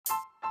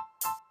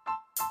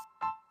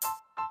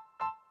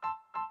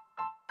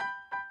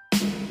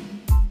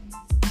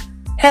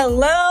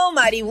Hello,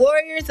 mighty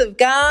warriors of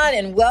God,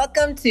 and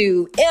welcome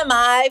to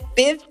MI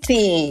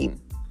 15.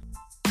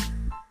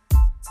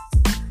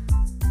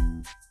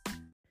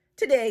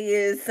 Today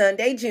is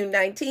Sunday, June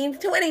 19th,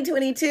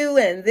 2022,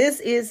 and this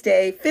is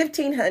day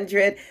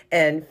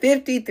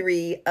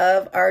 1553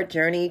 of our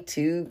journey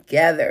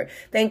together.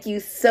 Thank you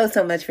so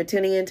much for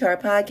tuning into our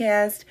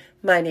podcast.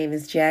 My name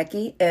is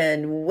Jackie,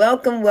 and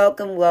welcome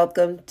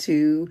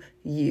to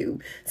you.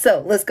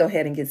 So let's go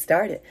ahead and get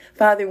started.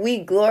 Father, we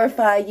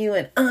glorify you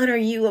and honor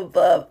you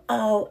above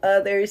all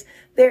others.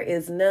 There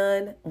is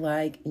none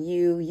like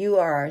you. You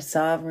are our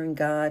sovereign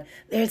God.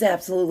 There's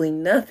absolutely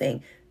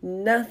nothing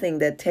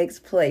that takes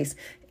place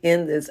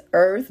in this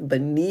earth,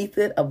 beneath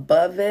it,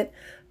 above it,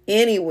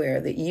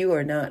 anywhere that you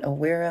are not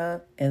aware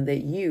of and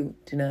that you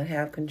do not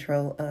have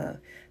control of.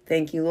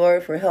 Thank you,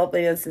 Lord, for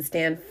helping us to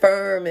stand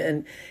firm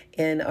in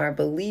our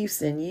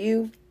beliefs in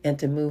you and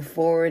to move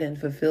forward and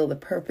fulfill the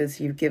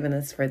purpose you've given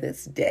us for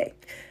this day.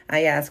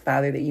 I ask,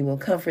 Father, that you will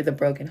comfort the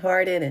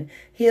brokenhearted and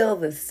heal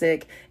the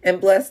sick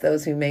and bless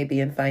those who may be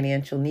in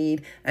financial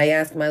need. I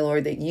ask, my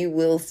Lord, that you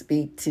will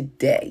speak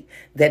today,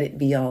 that it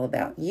be all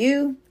about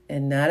you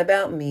and not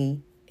about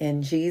me.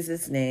 In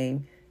Jesus'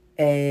 name,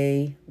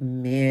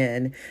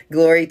 amen.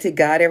 Glory to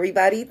God,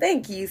 everybody.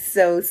 Thank you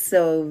so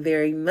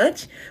very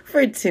much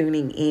for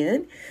tuning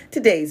in.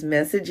 Today's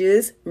message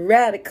is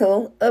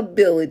radical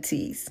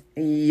abilities.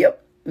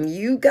 Yep,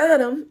 you got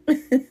them.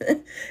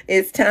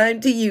 It's time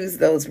to use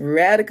those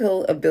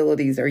radical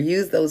abilities, or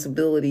use those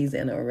abilities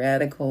in a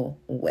radical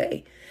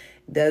way.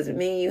 Doesn't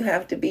mean you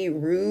have to be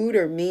rude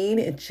or mean.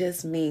 It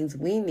just means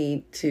we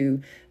need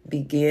to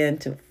begin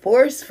to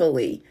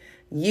forcefully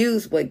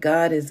use what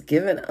God has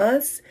given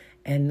us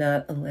and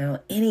not allow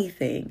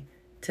anything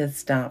to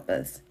stop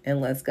us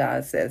unless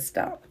God says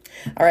stop.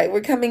 All right,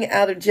 we're coming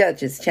out of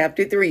Judges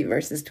chapter 3,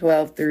 verses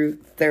 12 through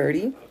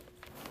 30.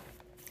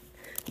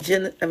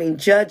 Judges.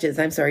 Did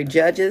I say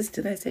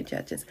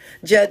Judges?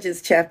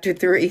 Judges chapter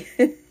 3,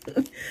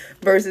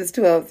 verses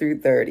 12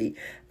 through 30.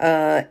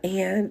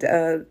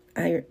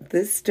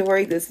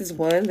 This is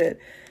one that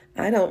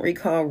I don't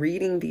recall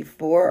reading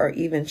before or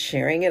even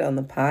sharing it on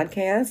the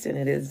podcast, and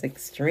it is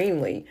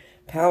extremely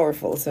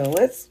powerful. So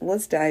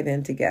let's dive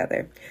in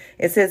together.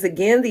 It says,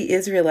 again, the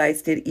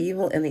Israelites did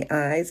evil in the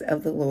eyes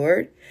of the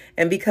Lord,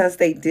 and because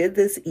they did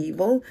this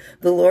evil,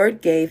 the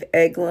Lord gave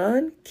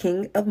Eglon,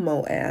 king of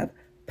Moab,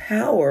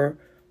 power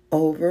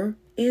over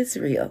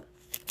Israel.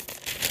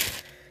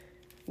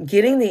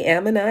 Getting the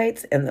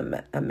Ammonites and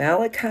the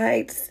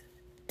Amalekites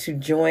to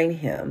join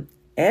him,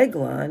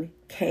 Eglon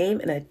came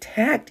and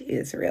attacked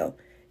Israel,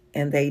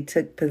 and they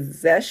took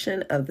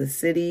possession of the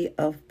city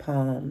of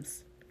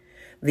palms.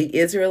 The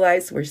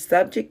Israelites were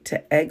subject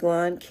to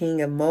Eglon,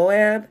 king of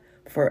Moab,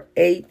 for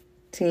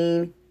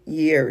 18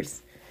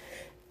 years.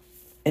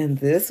 And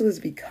this was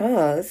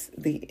because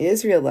the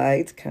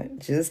Israelites,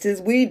 just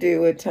as we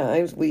do at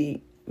times,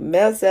 we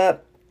mess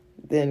up,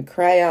 then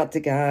cry out to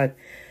God,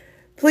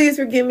 please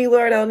forgive me,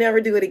 Lord, I'll never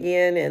do it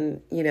again.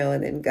 And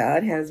then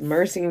God has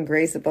mercy and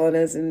grace upon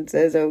us and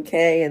says,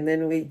 okay. And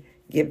then we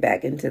get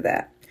back into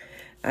that.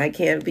 I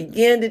can't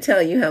begin to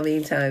tell you how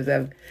many times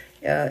I've,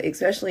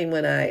 especially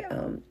when I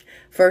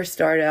first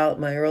started out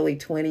in my early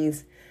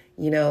 20s,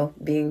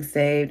 being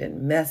saved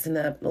and messing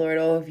up. Lord,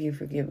 if you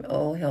forgive me,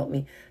 help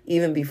me.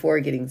 Even before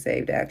getting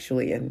saved,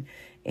 actually. And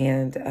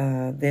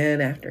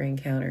then after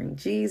encountering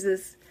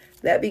Jesus,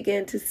 that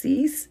began to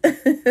cease.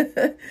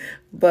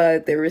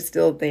 But there were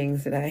still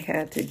things that I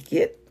had to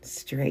get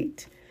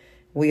straight.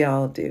 We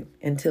all do.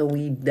 Until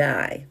we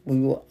die, we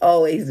will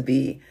always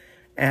be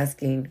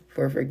asking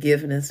for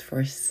forgiveness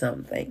for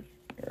something,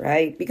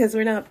 right? Because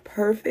we're not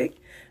perfect,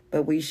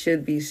 but we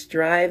should be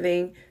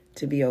striving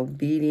to be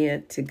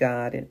obedient to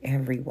God in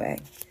every way.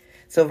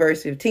 So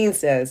verse 15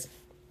 says,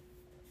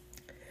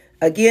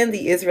 again,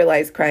 the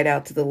Israelites cried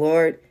out to the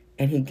Lord,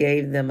 and he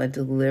gave them a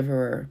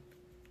deliverer,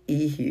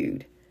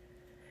 Ehud,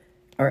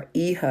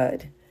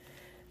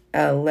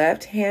 a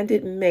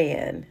left-handed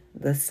man,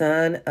 the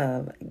son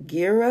of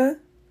Gera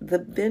the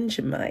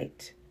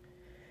Benjamite.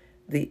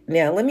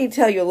 Now, let me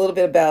tell you a little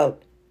bit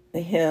about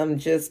him,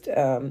 just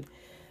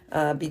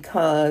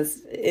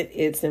because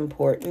it's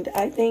important,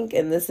 I think.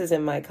 And this is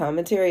in my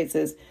commentary. It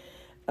says,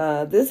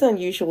 this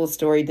unusual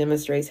story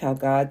demonstrates how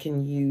God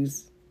can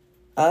use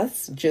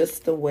us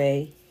just the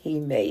way he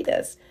made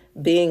us.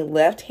 Being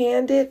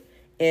left-handed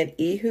in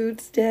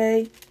Ehud's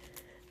day,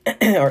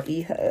 or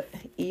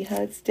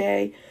Ehud's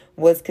day,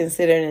 was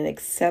considered an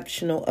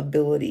exceptional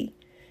ability.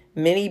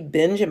 Many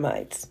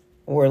Benjamites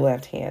were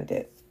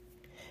left-handed,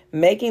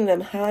 making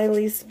them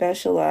highly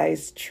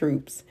specialized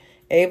troops,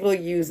 able to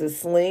use a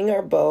sling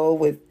or bow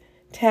with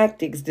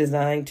tactics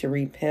designed to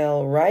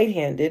repel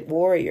right-handed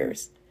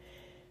warriors.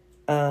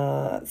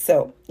 I'll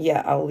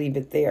leave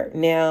it there.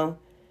 Now,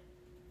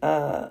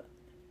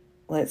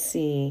 let's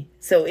see.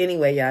 So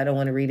anyway, I don't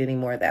want to read any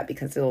more of that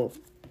because it'll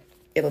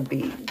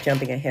be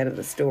jumping ahead of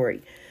the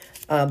story.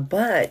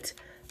 But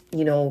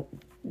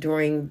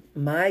during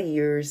my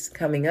years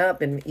coming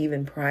up, and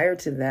even prior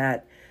to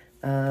that,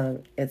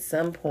 at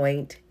some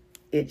point,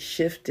 it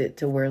shifted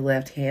to where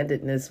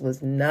left-handedness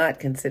was not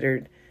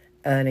considered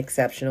an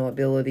exceptional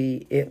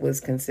ability. It was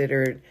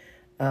considered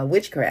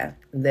witchcraft,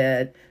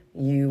 that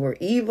you were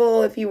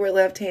evil if you were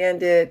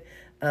left-handed,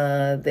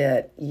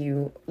 that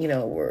you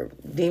were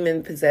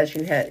demon possessed.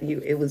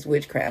 It was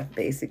witchcraft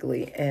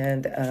basically.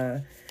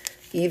 And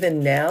even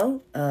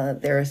now,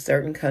 there are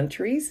certain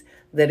countries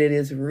that it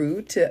is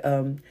rude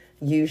to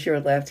use your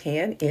left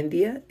hand.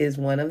 India is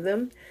one of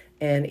them.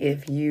 And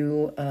if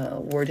you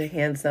were to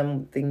hand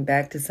something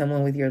back to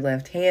someone with your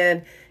left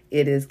hand,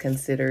 it is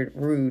considered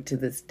rude to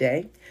this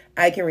day.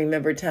 I can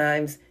remember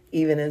times,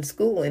 even in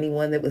school,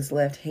 anyone that was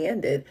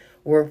left-handed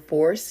were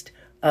forced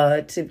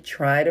to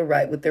try to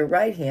write with their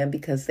right hand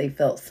because they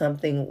felt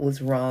something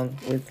was wrong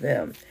with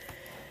them,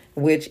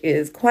 which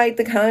is quite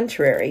the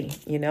contrary,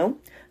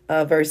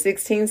 Verse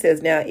 16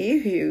 says, Now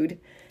Ehud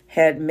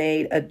had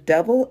made a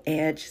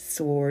double-edged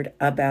sword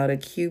about a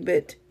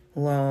cubit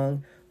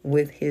long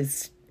with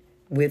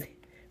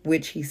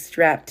which he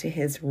strapped to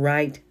his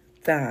right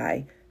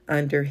thigh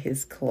under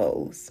his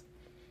clothes.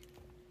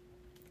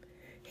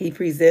 He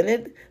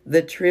presented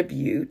the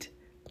tribute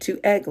to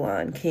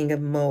Eglon, king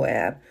of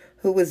Moab,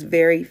 who was a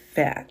very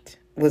fat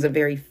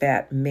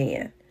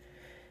man.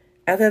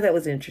 I thought that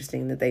was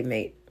interesting that they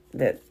made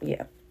that,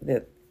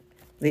 that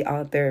the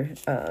author,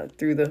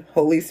 through the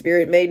Holy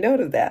Spirit, made note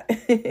of that.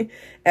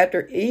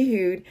 After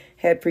Ehud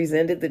had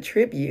presented the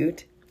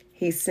tribute,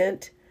 he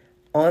sent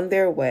on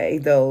their way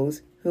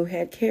those who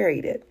had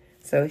carried it.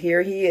 So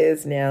here he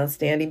is now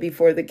standing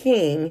before the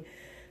king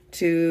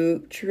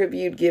to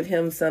give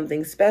him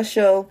something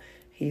special.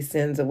 He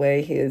sends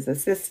away his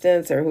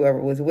assistants or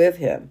whoever was with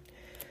him.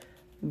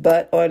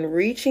 But on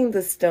reaching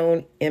the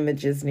stone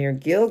images near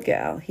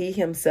Gilgal, he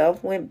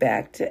himself went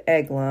back to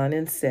Eglon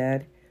and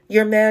said,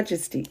 Your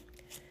Majesty,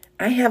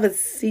 I have a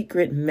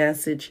secret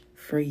message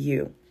for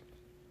you.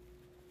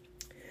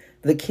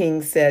 The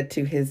king said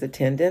to his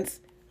attendants,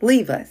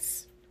 Leave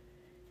us.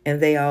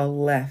 And they all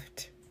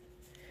left.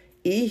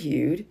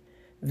 Ehud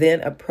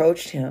then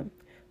approached him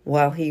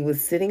while he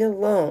was sitting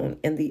alone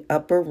in the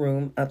upper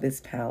room of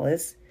his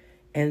palace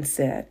and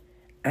said,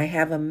 I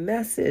have a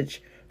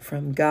message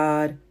from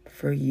God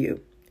for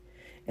you.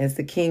 As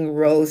the king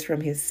rose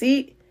from his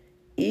seat,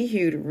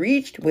 Ehud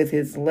reached with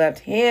his left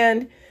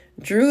hand,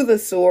 drew the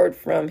sword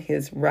from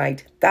his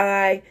right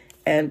thigh,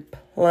 and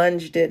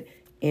plunged it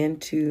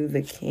into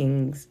the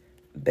king's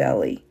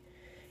belly.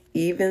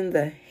 Even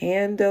the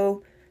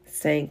handle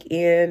sank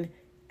in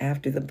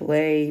after the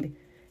blade,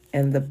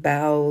 and the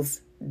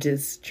bowels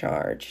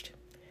discharged.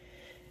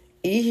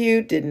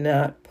 Ehud did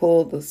not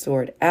pull the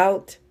sword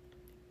out,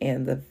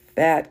 and the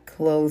fat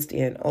closed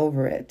in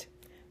over it.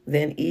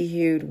 Then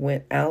Ehud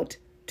went out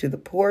to the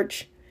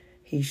porch.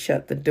 He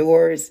shut the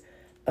doors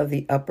of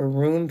the upper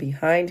room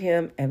behind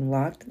him and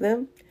locked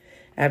them.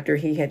 After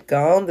he had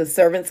gone, the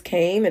servants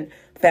came and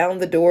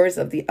found the doors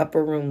of the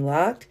upper room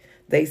locked.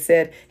 They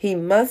said he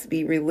must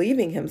be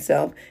relieving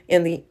himself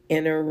in the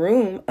inner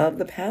room of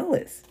the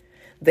palace.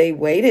 They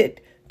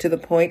waited to the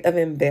point of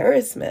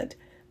embarrassment,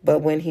 but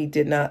when he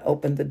did not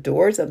open the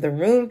doors of the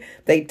room,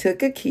 they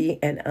took a key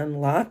and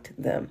unlocked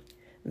them.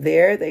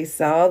 There they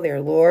saw their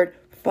lord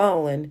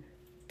fallen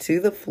to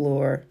the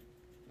floor,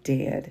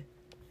 dead.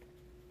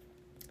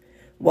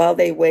 While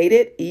they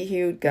waited,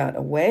 Ehud got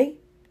away.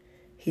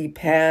 He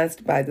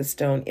passed by the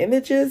stone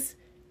images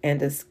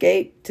and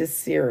escaped to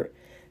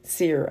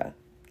Seirah.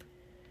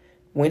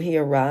 When he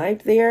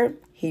arrived there,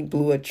 he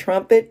blew a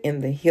trumpet in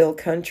the hill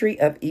country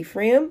of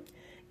Ephraim,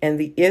 and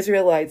the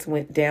Israelites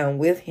went down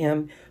with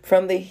him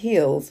from the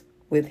hills,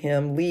 with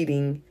him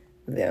leading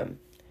them.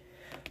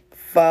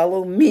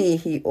 Follow me,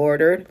 he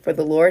ordered, for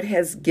the Lord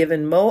has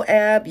given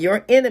Moab,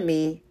 your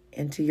enemy,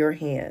 into your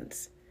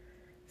hands.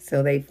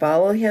 So they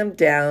followed him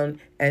down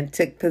and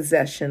took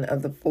possession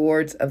of the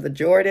fords of the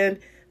Jordan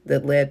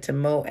that led to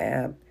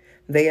Moab.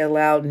 They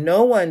allowed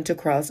no one to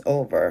cross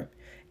over.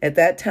 At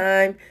that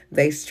time,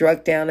 they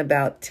struck down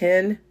about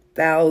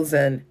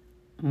 10,000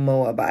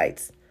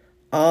 Moabites,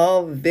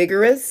 all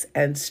vigorous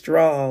and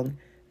strong.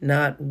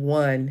 Not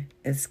one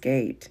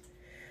escaped.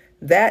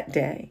 That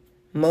day,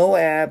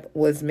 Moab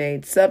was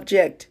made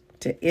subject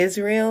to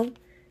Israel,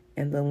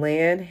 and the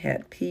land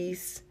had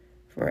peace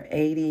for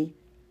 80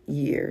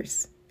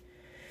 years.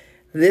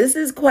 This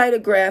is quite a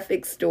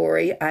graphic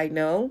story, I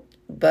know,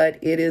 but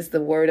it is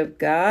the word of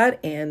God,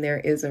 and there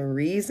is a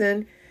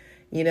reason,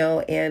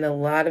 and a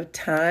lot of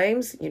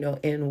times,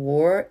 in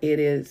war, it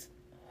is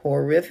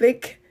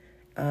horrific.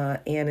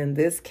 And in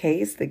this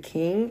case, the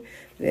king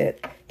that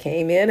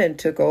came in and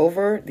took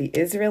over the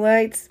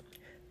Israelites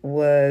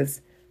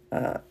was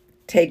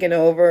taken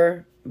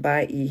over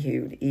by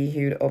Ehud.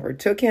 Ehud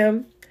overtook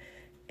him,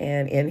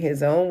 and in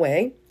his own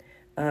way,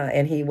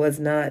 and he was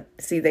not,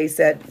 they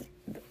said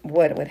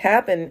what would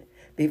happen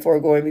before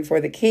going before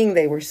the king,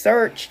 they were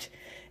searched,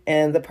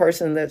 and the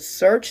person that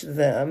searched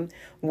them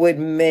would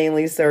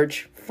mainly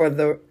search for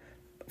the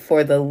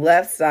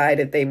left side,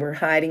 if they were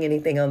hiding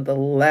anything on the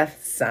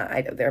left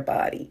side of their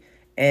body.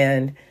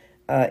 And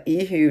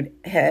Ehud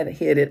had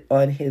hid it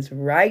on his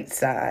right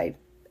side.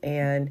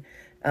 And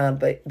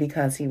but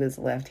because he was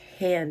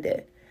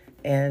left-handed.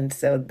 And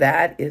so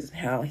that is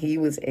how he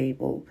was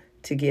able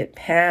to get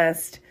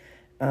past,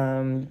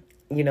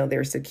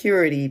 their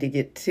security to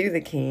get to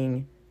the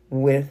king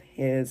with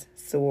his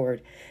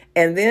sword.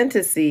 And then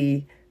to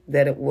see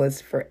that it was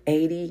for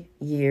 80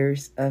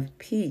 years of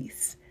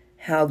peace,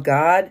 how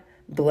God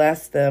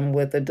blessed them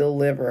with a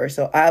deliverer.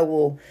 So I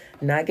will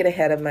not get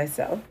ahead of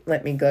myself.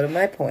 Let me go to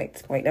my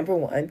points. Point number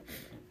 1.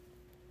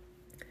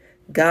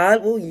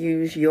 God will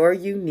use your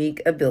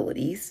unique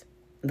abilities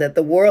that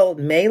the world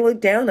may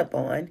look down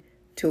upon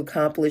to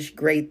accomplish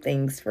great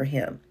things for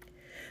him.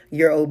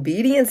 Your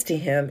obedience to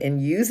him in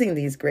using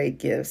these great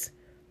gifts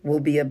will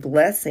be a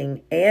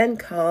blessing and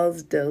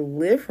cause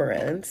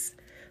deliverance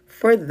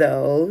for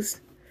those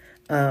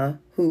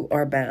who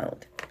are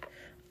bound.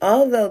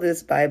 Although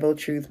this Bible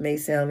truth may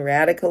sound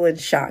radical and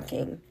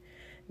shocking,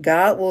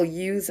 God will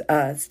use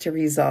us to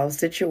resolve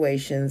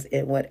situations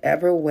in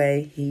whatever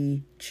way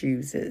he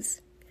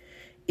chooses.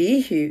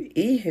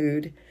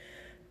 Ehud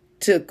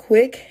took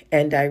quick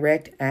and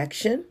direct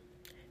action.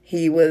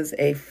 He was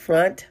a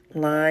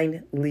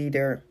front-line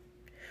leader.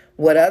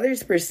 What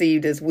others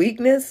perceived as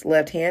weakness,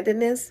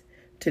 left-handedness,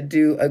 to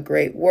do a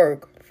great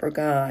work for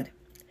God.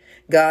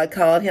 God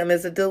called him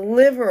as a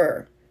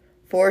deliverer,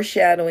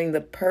 foreshadowing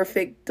the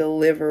perfect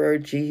deliverer,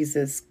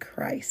 Jesus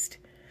Christ,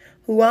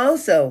 who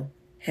also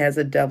has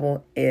a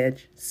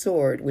double-edged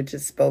sword, which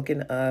is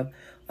spoken of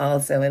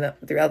also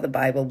throughout the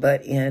Bible,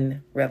 but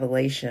in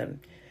Revelation.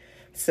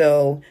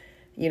 So,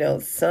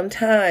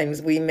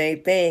 sometimes we may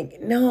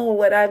think, no,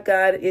 what I've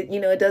got,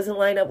 it doesn't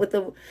line up with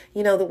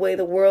the way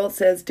the world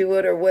says do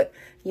it, or what,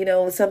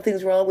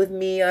 something's wrong with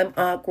me, I'm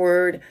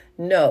awkward.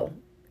 No,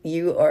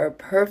 you are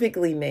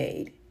perfectly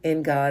made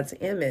in God's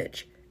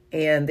image.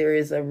 And there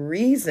is a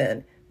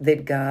reason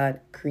that God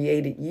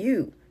created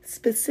you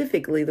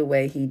specifically the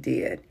way he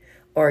did,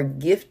 or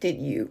gifted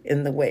you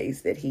in the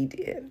ways that he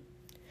did.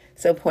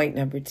 So point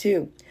number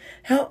 2,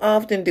 how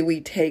often do we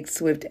take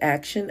swift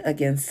action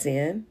against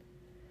sin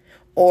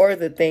or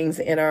the things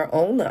in our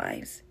own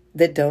lives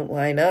that don't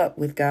line up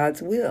with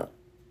God's will?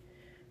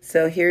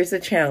 So here's a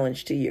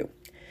challenge to you,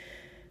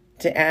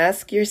 to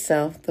ask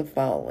yourself the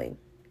following,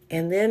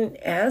 and then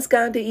ask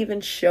God to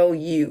even show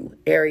you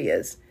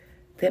areas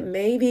that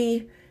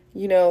maybe,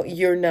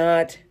 you're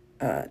not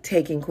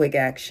taking quick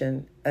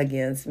action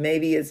against.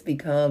 Maybe it's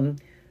become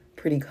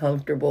pretty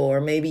comfortable, or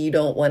maybe you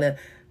don't want to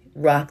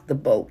rock the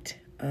boat.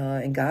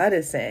 And God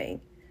is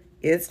saying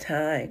it's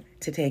time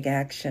to take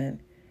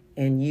action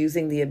and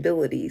using the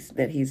abilities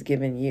that he's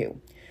given you.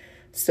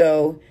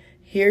 So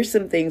here's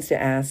some things to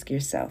ask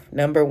yourself.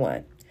 Number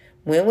 1,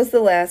 when was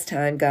the last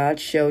time God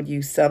showed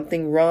you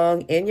something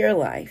wrong in your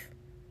life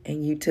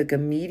and you took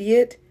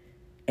immediate,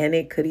 and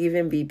it could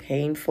even be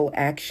painful,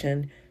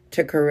 action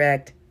to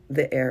correct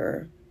the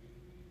error?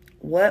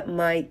 What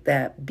might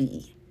that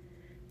be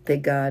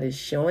that God is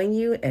showing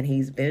you, and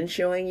he's been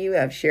showing you?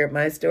 I've shared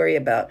my story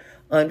about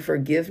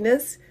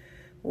unforgiveness,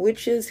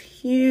 which is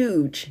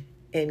huge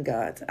in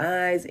God's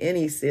eyes.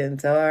 Any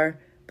sins are,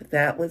 but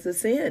that was a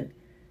sin.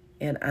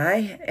 And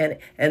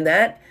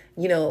that,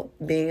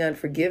 being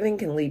unforgiving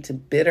can lead to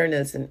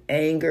bitterness and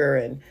anger,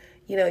 and,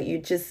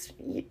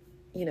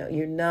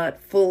 you're not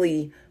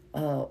fully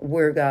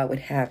where God would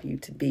have you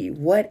to be.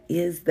 What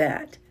is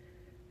that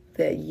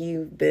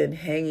you've been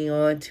hanging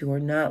on to or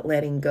not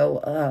letting go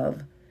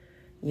of?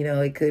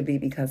 It could be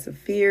because of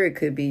fear. It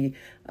could be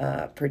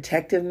a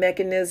protective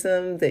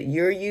mechanism that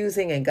you're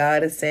using, and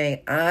God is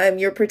saying, I'm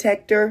your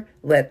protector.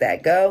 Let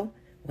that go.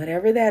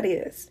 Whatever that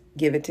is,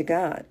 give it to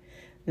God.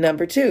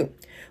 Number 2,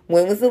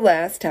 when was the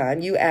last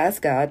time you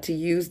asked God to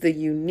use the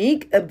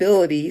unique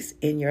abilities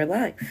in your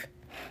life?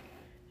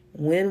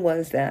 When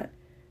was that?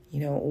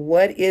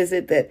 What is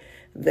it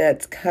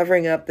that's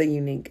covering up the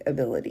unique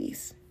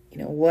abilities?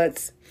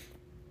 What's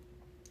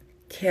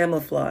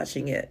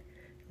camouflaging it?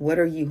 What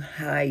are you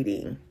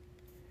hiding?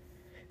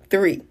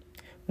 3,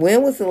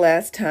 when was the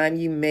last time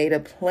you made a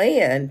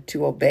plan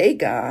to obey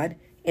God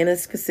in a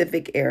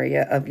specific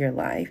area of your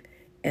life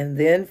and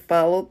then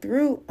followed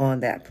through on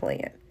that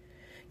plan?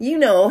 You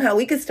know how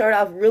we could start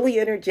off really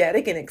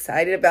energetic and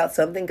excited about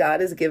something God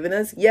has given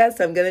us.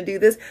 Yes, I'm going to do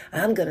this.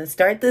 I'm going to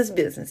start this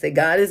business that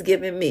God has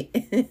given me.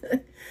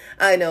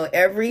 I know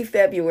every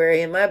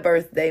February in my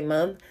birthday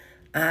month,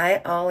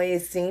 I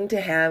always seem to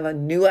have a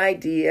new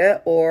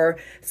idea or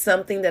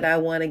something that I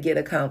want to get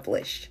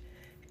accomplished.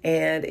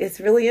 And it's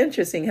really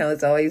interesting how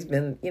it's always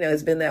been,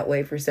 it's been that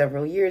way for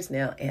several years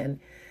now. And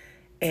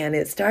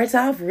it starts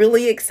off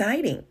really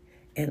exciting.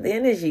 And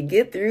then as you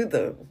get through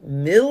the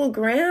middle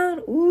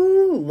ground,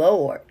 ooh,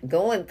 Lord,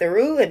 going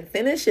through and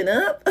finishing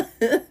up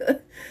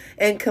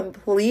and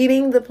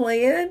completing the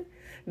plan.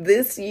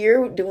 This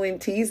year doing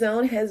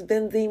T-Zone has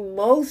been the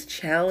most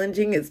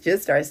challenging. It's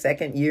just our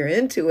second year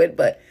into it,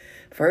 but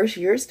first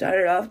year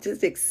started off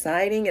just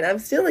exciting, and I'm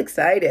still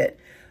excited,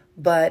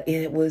 but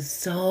it was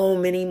so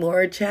many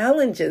more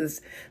challenges.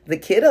 The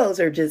kiddos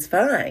are just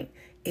fine.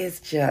 It's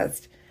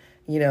just,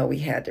 we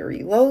had to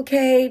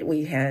relocate.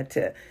 We had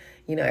to,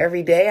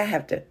 every day I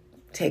have to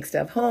take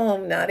stuff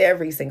home, not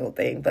every single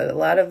thing, but a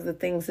lot of the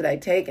things that I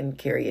take and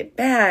carry it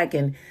back.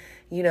 And,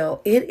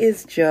 it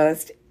is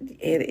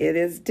it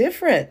is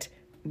different,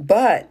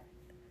 but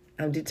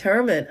I'm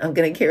determined I'm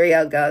going to carry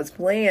out God's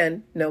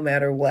plan no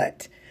matter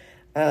what.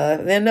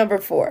 Then number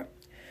 4,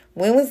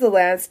 when was the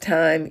last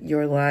time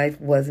your life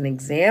was an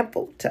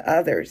example to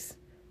others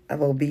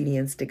of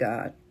obedience to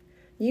God?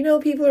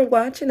 People are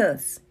watching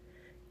us,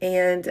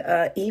 and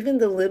even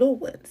the little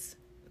ones,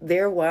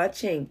 they're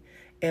watching,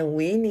 and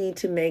we need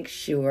to make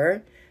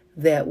sure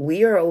that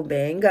we are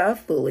obeying God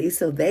fully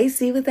so they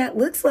see what that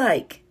looks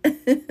like.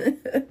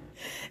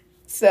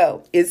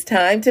 So it's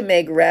time to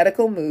make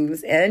radical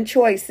moves and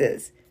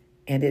choices,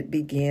 and it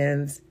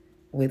begins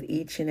with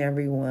each and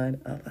every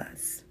one of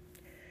us.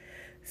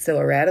 So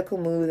a radical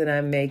move that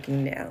I'm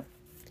making now,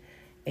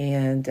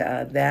 and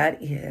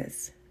that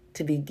is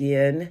to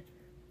begin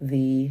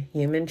the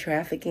human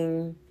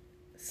trafficking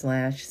 /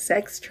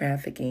 sex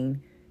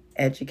trafficking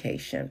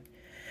education.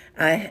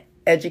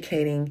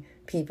 Educating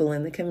people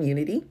in the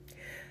community.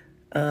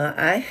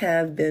 I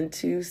have been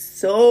to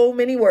so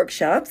many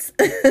workshops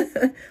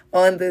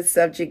on this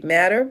subject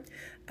matter.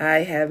 I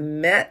have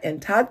met and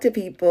talked to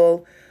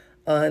people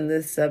on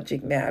this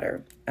subject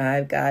matter.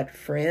 I've got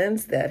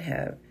friends that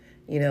have,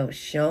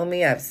 shown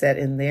me. I've sat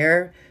in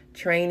their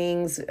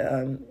trainings.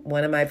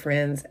 One of my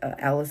friends,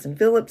 Allison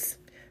Phillips,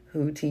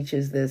 who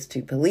teaches this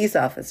to police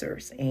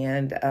officers,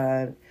 and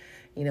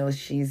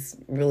she's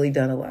really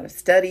done a lot of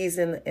studies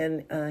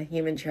in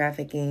human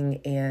trafficking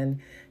and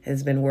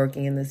has been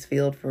working in this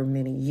field for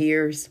many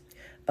years,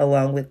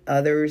 along with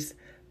others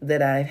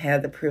that I've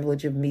had the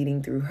privilege of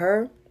meeting through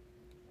her,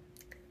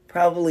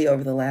 probably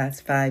over the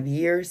last 5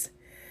 years.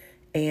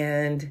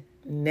 And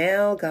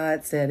now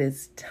God said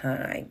it's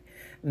time.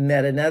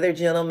 Met another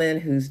gentleman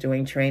who's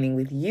doing training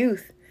with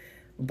youth,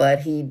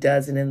 but he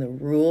does it in the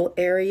rural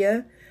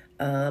area,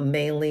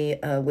 mainly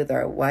with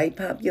our white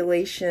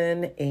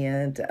population,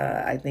 and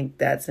I think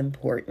that's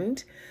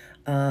important.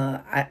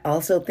 I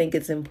also think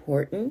it's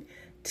important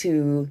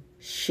to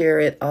share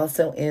it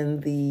also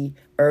in the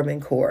urban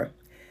core,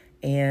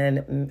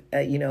 and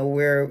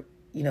where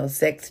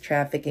sex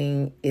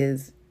trafficking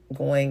is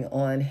going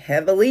on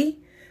heavily.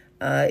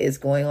 Is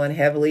going on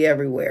heavily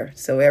everywhere.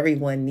 So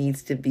everyone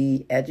needs to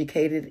be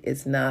educated.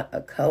 It's not a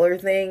color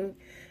thing.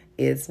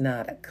 It's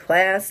not a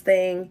class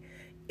thing.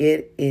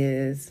 It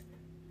is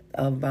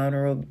a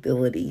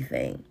vulnerability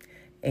thing.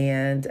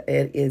 And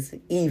it is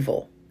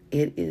evil.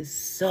 It is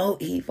so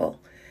evil.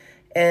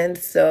 And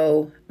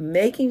so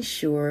making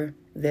sure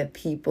that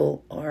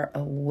people are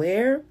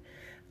aware,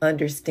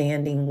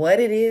 understanding what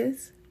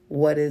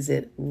does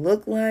it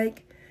look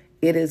like.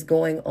 It is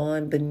going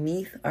on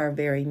beneath our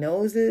very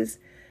noses.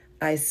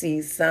 I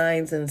see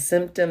signs and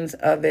symptoms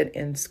of it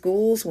in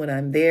schools when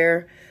I'm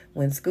there,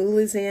 when school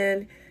is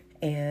in,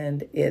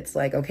 and it's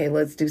like, okay,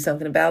 let's do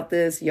something about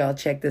this. Y'all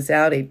check this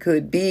out. It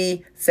could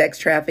be sex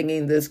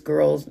trafficking. This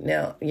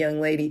young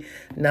lady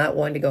not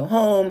wanting to go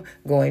home,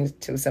 going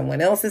to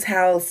someone else's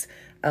house,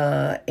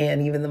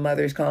 and even the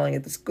mother's calling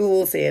at the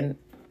school saying,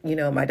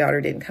 my daughter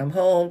didn't come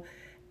home.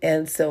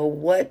 And so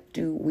what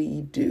do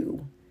we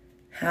do?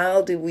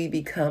 How do we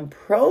become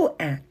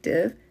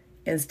proactive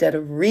instead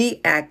of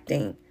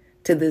reacting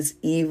to this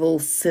evil,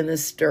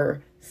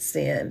 sinister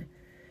sin?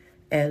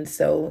 And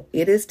so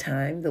it is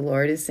time. The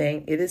Lord is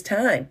saying it is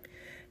time.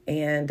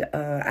 And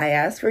I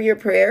ask for your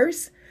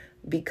prayers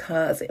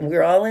because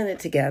we're all in it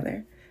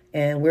together.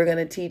 And we're going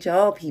to teach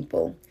all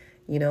people,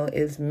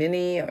 as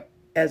many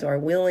as are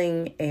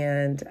willing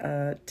and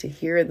to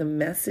hear the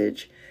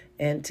message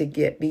and to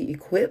be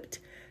equipped.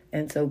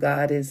 And so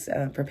God is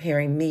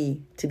preparing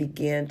me to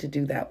begin to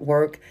do that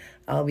work.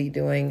 I'll be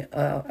doing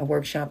a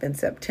workshop in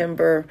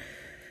September.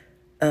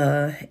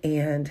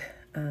 And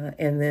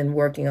then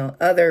working on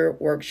other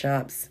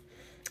workshops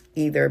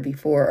either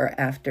before or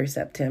after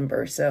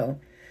September. So,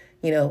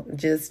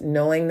 just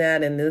knowing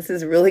that, and this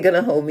is really going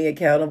to hold me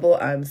accountable.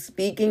 I'm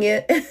speaking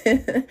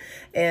it.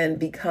 And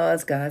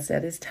because God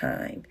said it's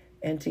time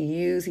and to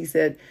use, he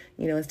said,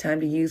 it's time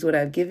to use what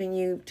I've given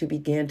you to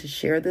begin to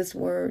share this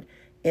word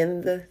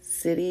in the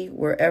city,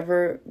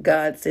 wherever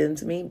God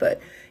sends me, but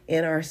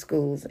in our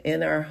schools,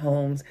 in our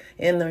homes,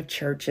 in the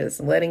churches,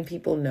 letting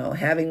people know,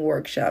 having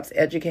workshops,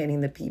 educating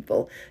the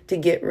people to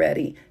get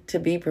ready, to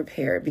be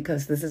prepared,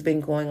 because this has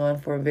been going on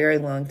for a very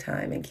long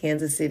time. And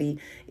Kansas City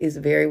is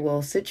very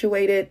well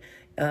situated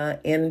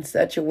in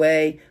such a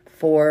way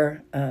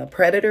for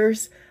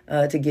predators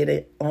to get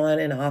it on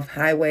and off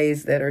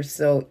highways that are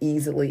so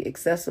easily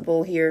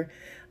accessible here.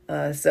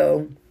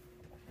 So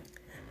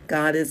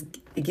God is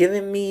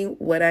giving me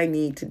what I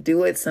need to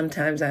do it.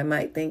 Sometimes I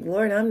might think,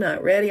 Lord, I'm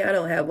not ready. I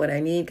don't have what I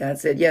need. God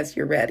said, yes,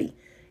 you're ready.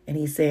 And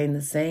he's saying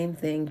the same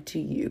thing to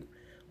you.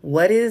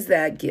 What is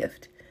that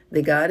gift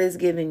that God has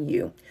given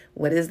you?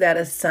 What is that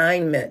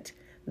assignment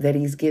that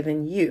he's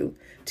given you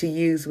to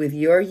use with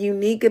your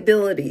unique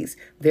abilities?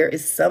 There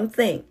is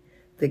something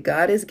that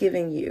God is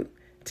giving you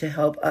to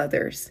help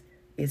others.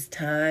 It's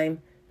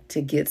time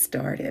to get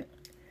started.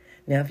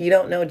 Now, if you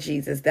don't know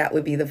Jesus, that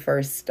would be the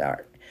first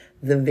start.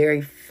 the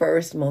very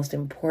first, most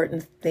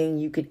important thing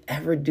you could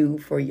ever do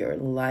for your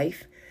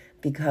life,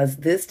 because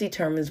this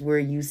determines where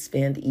you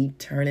spend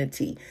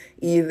eternity,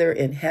 either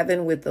in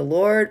heaven with the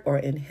Lord or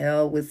in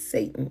hell with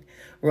Satan.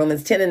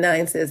 Romans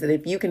 10:9 says that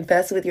if you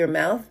confess with your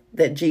mouth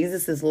that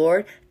Jesus is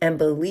Lord and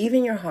believe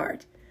in your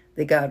heart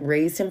that God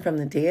raised him from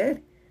the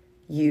dead,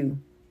 you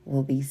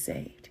will be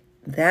saved.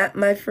 That,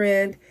 my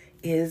friend,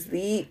 is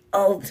the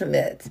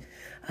ultimate.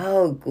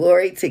 Oh,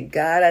 glory to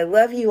God. I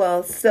love you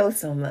all so,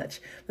 so much.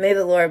 May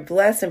the Lord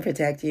bless and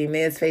protect you.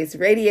 May his face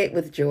radiate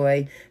with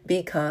joy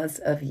because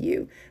of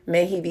you.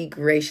 May he be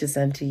gracious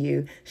unto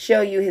you,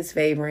 show you his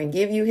favor, and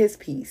give you his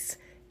peace.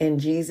 In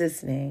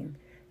Jesus' name,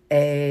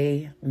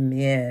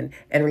 amen.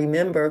 And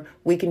remember,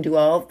 we can do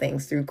all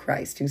things through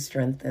Christ who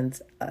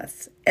strengthens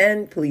us.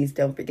 And please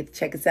don't forget to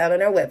check us out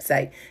on our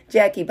website,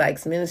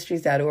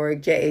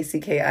 JackieBikesMinistries.org,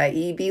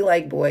 JACKIE, be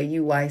like boy,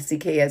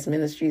 UYCKS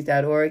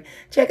Ministries.org.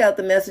 Check out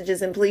the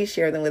messages and please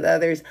share them with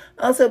others.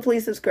 Also,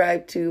 please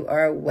subscribe to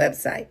our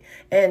website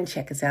and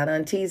check us out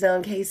on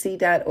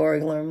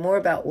tzonekc.org. Learn more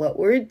about what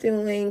we're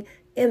doing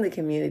in the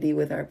community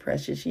with our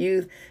precious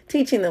youth,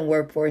 teaching them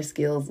workforce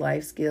skills,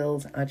 life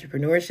skills,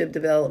 entrepreneurship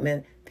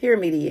development, peer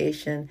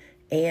mediation,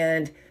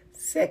 and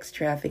sex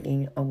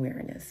trafficking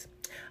awareness.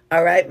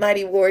 All right,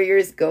 mighty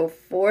warriors, go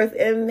forth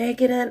and make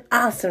it an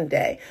awesome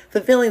day,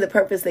 fulfilling the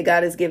purpose that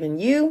God has given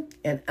you,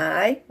 and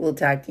I will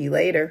talk to you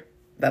later.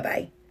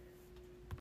 Bye-bye.